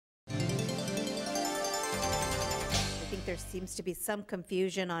there seems to be some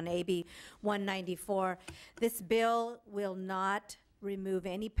confusion on AB 194. This bill will not remove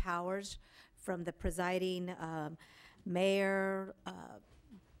any powers from the presiding mayor,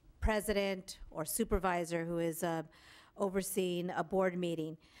 president, or supervisor who is overseeing a board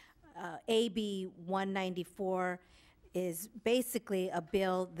meeting. AB 194 is basically a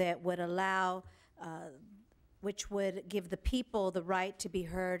bill that would allow, which would give the people the right to be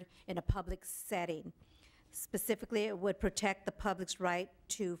heard in a public setting. Specifically, it would protect the public's right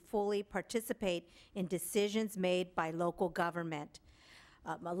to fully participate in decisions made by local government.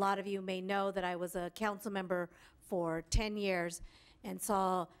 A lot of you may know that I was a council member for 10 years and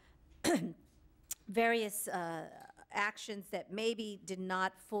saw various actions that maybe did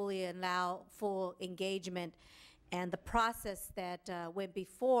not fully allow full engagement, and the process that went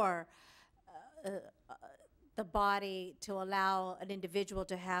before the body to allow an individual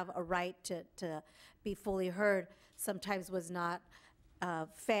to have a right to be fully heard sometimes was not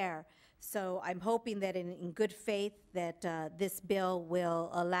fair. So I'm hoping that in good faith that this bill will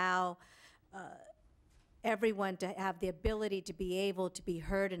allow everyone to have the ability to be able to be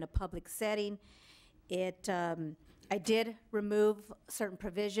heard in a public setting. I did remove certain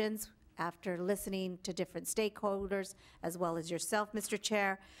provisions after listening to different stakeholders, as well as yourself, Mr.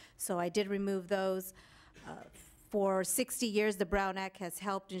 Chair. So I did remove those. For 60 years, the Brown Act has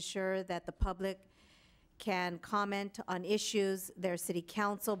helped ensure that the public can comment on issues their city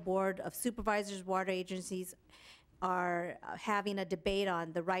council, board of supervisors, water agencies are having a debate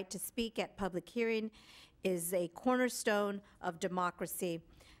on. The right to speak at public hearing is a cornerstone of democracy.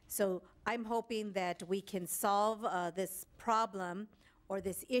 So I'm hoping that we can solve this problem or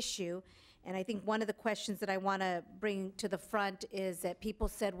this issue. And I think one of the questions that I want to bring to the front is that people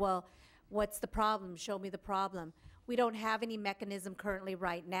said, well, what's the problem? Show me the problem. We don't have any mechanism currently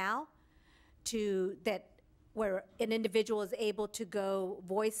right now where an individual is able to go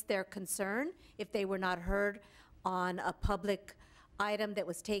voice their concern if they were not heard on a public item that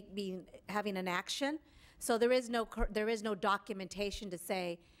was having an action. So there is no documentation to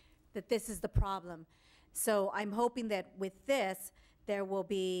say that this is the problem. So I'm hoping that with this, there will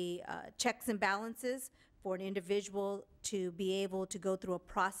be checks and balances for an individual to be able to go through a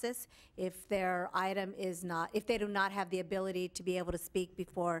process if their item is not, if they do not have the ability to be able to speak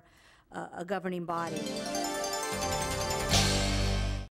before a governing body.